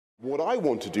What I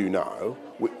want to do now,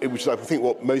 which is I think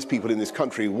what most people in this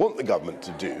country want the government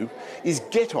to do, is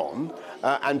get on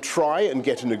and try and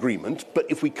get an agreement. But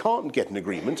if we can't get an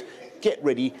agreement, get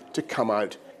ready to come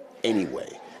out anyway.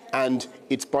 And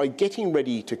it's by getting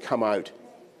ready to come out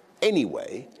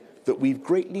anyway that we've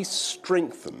greatly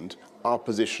strengthened our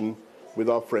position with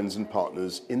our friends and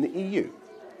partners in the EU.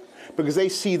 Because they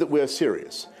see that we're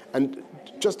serious. And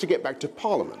just to get back to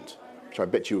Parliament, which I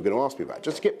bet you were going to ask me about,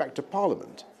 just to get back to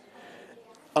Parliament,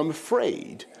 I'm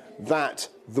afraid that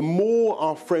the more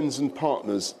our friends and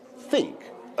partners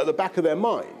think at the back of their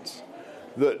minds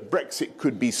that Brexit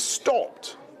could be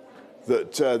stopped,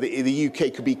 that the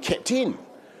UK could be kept in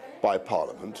by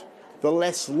Parliament, the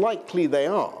less likely they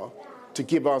are to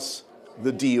give us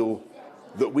the deal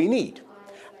that we need.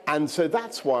 And so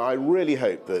that's why I really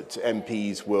hope that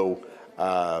MPs will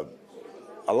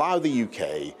allow the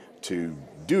UK to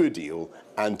do a deal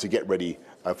and to get ready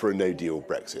for a no-deal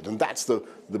Brexit. And that's the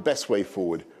best way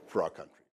forward for our country.